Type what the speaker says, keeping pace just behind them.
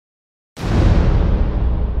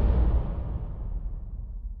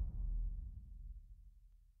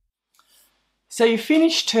So you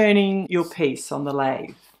finish turning your piece on the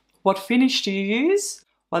lathe. What finish do you use?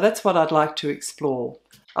 Well, that's what I'd like to explore.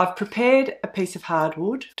 I've prepared a piece of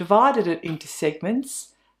hardwood, divided it into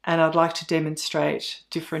segments, and I'd like to demonstrate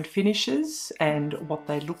different finishes and what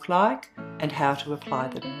they look like and how to apply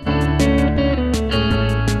them.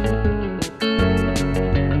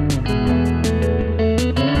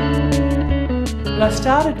 When I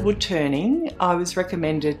started wood turning, I was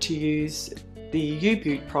recommended to use the U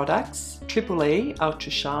Beaut products, Tripoli Ultra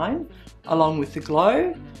Shine, along with the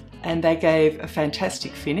Glow, and they gave a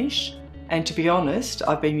fantastic finish. And to be honest,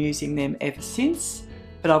 I've been using them ever since,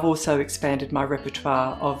 but I've also expanded my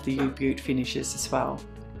repertoire of the U Beaut finishes as well.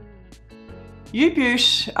 U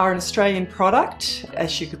Beaut are an Australian product,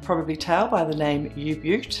 as you could probably tell by the name U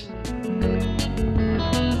Beaut.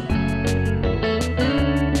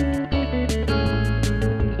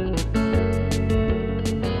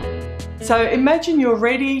 So imagine you're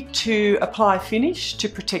ready to apply finish to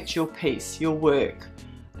protect your piece, your work.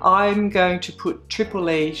 I'm going to put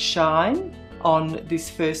Tripoli Shine on this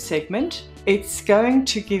first segment. It's going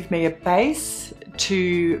to give me a base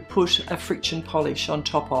to put a friction polish on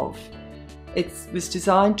top of. It was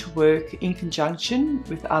designed to work in conjunction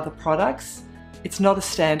with other products. It's not a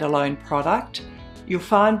standalone product. You'll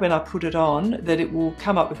find when I put it on that it will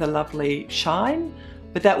come up with a lovely shine,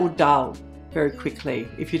 but that will dull very quickly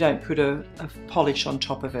if you don't put a polish on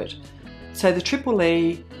top of it. So the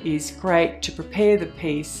Tripoli is great to prepare the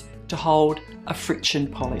piece to hold a friction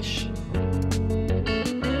polish.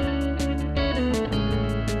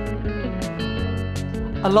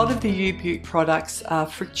 A lot of the U Beaut products are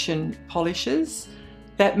friction polishes.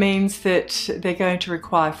 That means that they're going to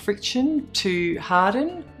require friction to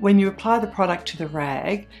harden. When you apply the product to the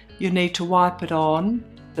rag, you need to wipe it on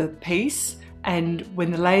the piece, and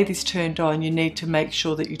when the lathe is turned on, you need to make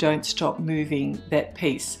sure that you don't stop moving that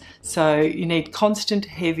piece. So you need constant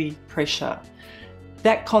heavy pressure.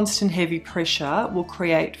 That constant heavy pressure will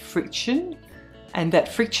create friction, and that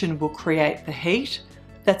friction will create the heat.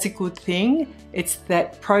 That's a good thing. It's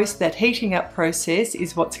that heating up process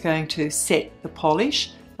is what's going to set the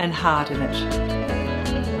polish and harden it.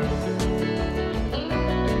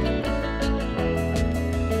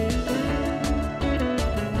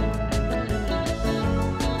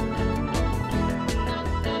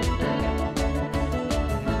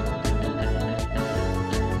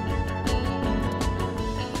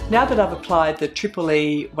 Now that I've applied the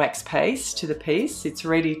Tripoli wax paste to the piece, it's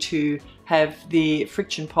ready to have the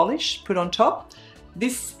friction polish put on top.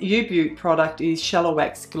 This U Beaut product is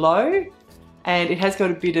Shellawax Glow, and it has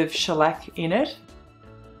got a bit of shellac in it.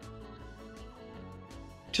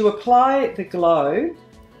 To apply the glow,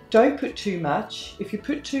 don't put too much. If you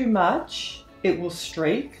put too much, it will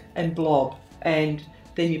streak and blob, and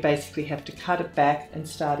then you basically have to cut it back and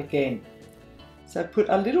start again. So put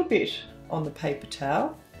a little bit on the paper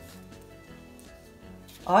towel.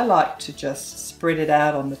 I like to just spread it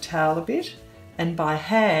out on the towel a bit, and by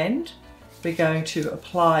hand we're going to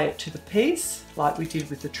apply it to the piece like we did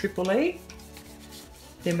with the Tripoli.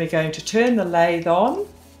 Then we're going to turn the lathe on,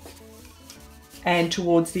 and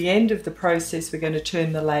towards the end of the process we're going to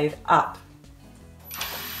turn the lathe up.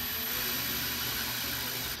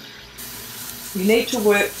 You need to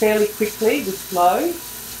work fairly quickly with flow.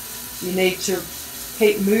 You need to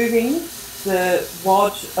keep moving the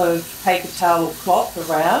wad of paper towel or cloth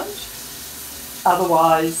around,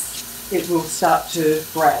 otherwise it will start to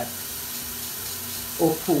grab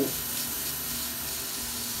or pull.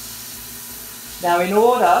 Now, in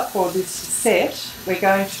order for this to set, we're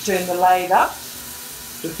going to turn the lathe up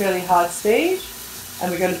to a fairly high speed,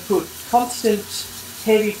 and we're going to put constant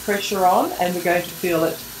heavy pressure on, and we're going to feel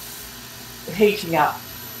it heating up.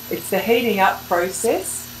 It's the heating up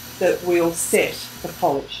process that will set the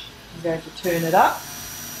polish. I'm going to turn it up,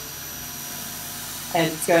 and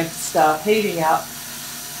it's going to start heating up.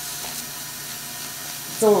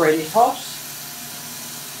 It's already hot.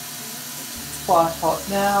 It's quite hot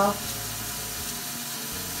now.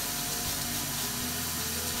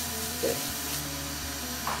 There.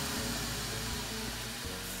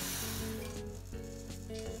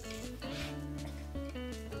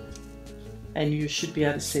 And you should be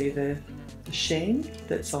able to see the sheen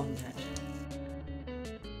that's on that.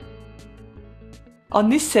 On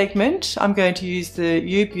this segment, I'm going to use the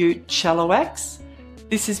U Beaut Shellawax.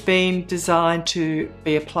 This has been designed to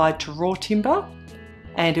be applied to raw timber,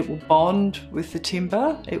 and it will bond with the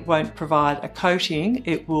timber. It won't provide a coating,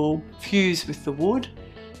 it will fuse with the wood,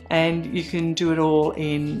 and you can do it all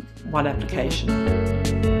in one application.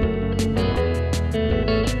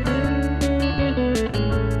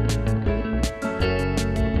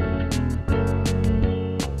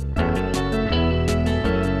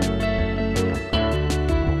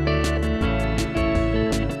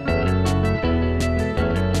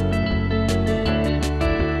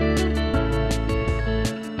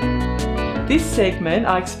 This segment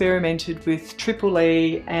I experimented with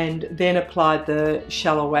Tripoli and then applied the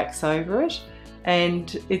Shellawax over it,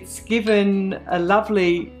 and it's given a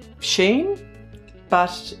lovely sheen,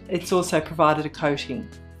 but it's also provided a coating.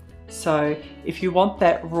 So if you want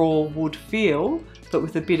that raw wood feel but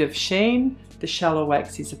with a bit of sheen, the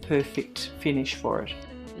Shellawax is a perfect finish for it.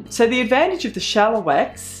 So the advantage of the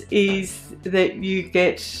Shellawax is that you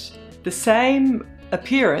get the same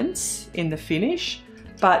appearance in the finish,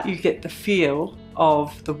 but you get the feel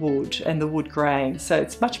of the wood and the wood grain, so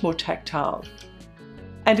it's much more tactile.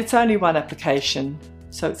 And it's only one application,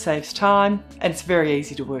 so it saves time and it's very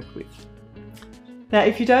easy to work with. Now,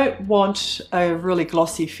 if you don't want a really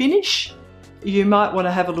glossy finish, you might want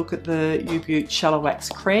to have a look at the U Beaut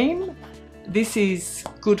Shellawax Cream. This is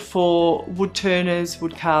good for wood turners,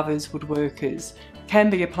 wood carvers, woodworkers. It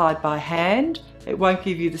can be applied by hand. It won't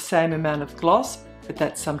give you the same amount of gloss, but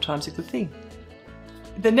that's sometimes a good thing.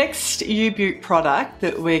 The next U Beaut product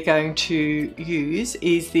that we're going to use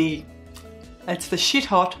is it's the Shit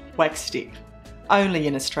Hot Wax Stick, only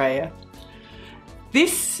in Australia.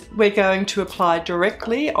 This we're going to apply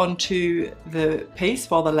directly onto the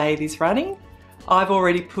piece while the lathe is running. I've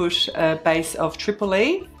already put a base of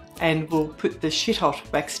Tripoli and we'll put the Shit Hot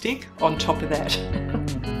Wax Stick on top of that.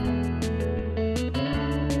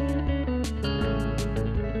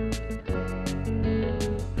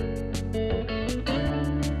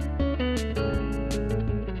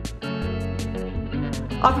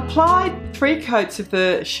 I've applied 3 coats of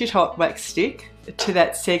the Shit Hot Wax Stick to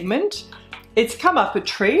that segment. It's come up a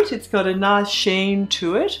treat, it's got a nice sheen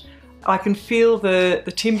to it. I can feel the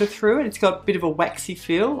timber through it. It's got a bit of a waxy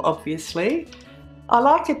feel, obviously. I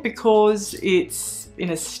like it because it's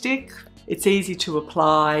in a stick, it's easy to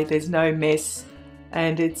apply, there's no mess,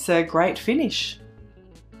 and it's a great finish.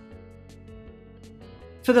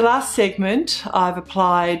 For the last segment, I've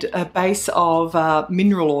applied a base of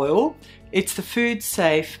mineral oil. It's the food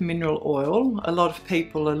safe mineral oil. A lot of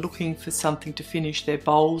people are looking for something to finish their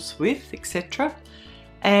bowls with, etc.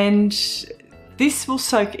 And this will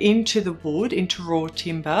soak into the wood, into raw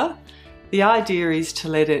timber. The idea is to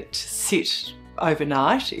let it sit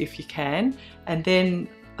overnight if you can, and then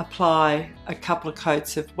apply a couple of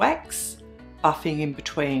coats of wax, buffing in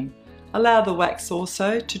between. Allow the wax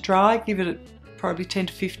also to dry, give it probably 10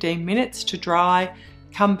 to 15 minutes to dry,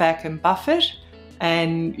 come back and buff it,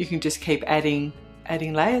 and you can just keep adding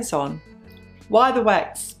layers on. Why the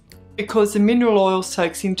wax? Because the mineral oil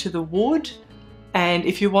soaks into the wood, and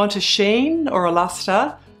if you want a sheen or a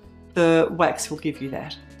luster, the wax will give you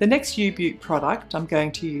that. The next U Beaut product I'm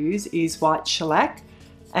going to use is white shellac,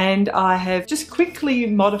 and I have just quickly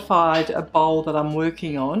modified a bowl that I'm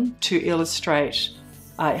working on to illustrate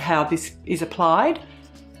how this is applied.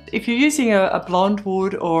 If you're using a blonde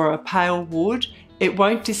wood or a pale wood, it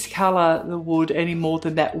won't discolour the wood any more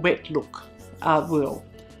than that wet look will.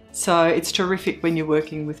 So it's terrific when you're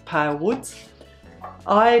working with pale woods.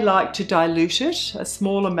 I like to dilute it, a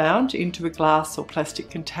small amount, into a glass or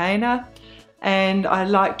plastic container, and I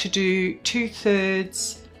like to do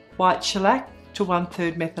 2/3 white shellac to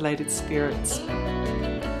 1/3 methylated spirits.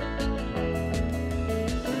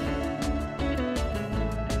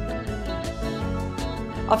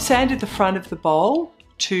 I've sanded the front of the bowl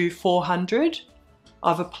to 400.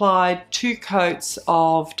 I've applied 2 coats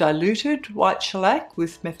of diluted white shellac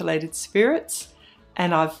with methylated spirits,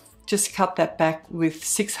 and I've just cut that back with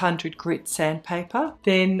 600 grit sandpaper.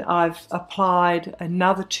 Then I've applied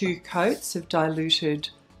another 2 coats of diluted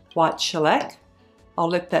white shellac. I'll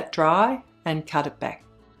let that dry and cut it back.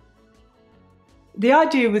 The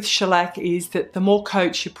idea with shellac is that the more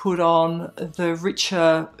coats you put on, the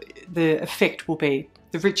richer the effect will be,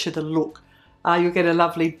 the richer the look. You'll get a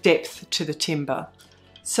lovely depth to the timber.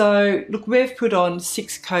 So look, we've put on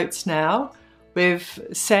 6 coats now. We've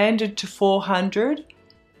sanded to 400,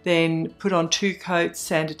 then put on 2 coats,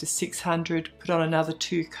 sanded to 600, put on another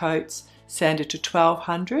 2 coats, sanded to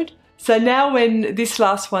 1200. So now when this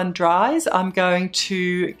last one dries, I'm going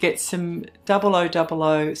to get some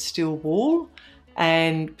 0000 steel wool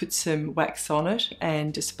and put some wax on it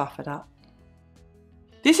and just buff it up.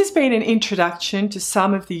 This has been an introduction to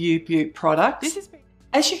some of the U Beaut products.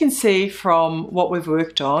 As you can see from what we've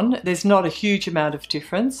worked on, there's not a huge amount of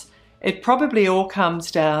difference. It probably all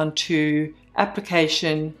comes down to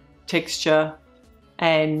application, texture,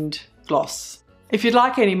 and gloss. If you'd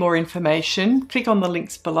like any more information, click on the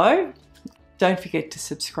links below. Don't forget to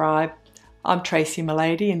subscribe. I'm Tracey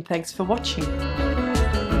Malady, and thanks for watching.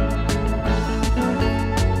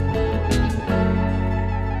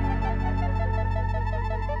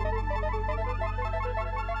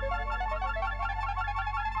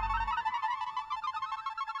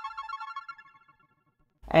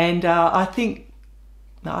 And I think,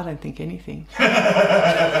 no, I don't think anything.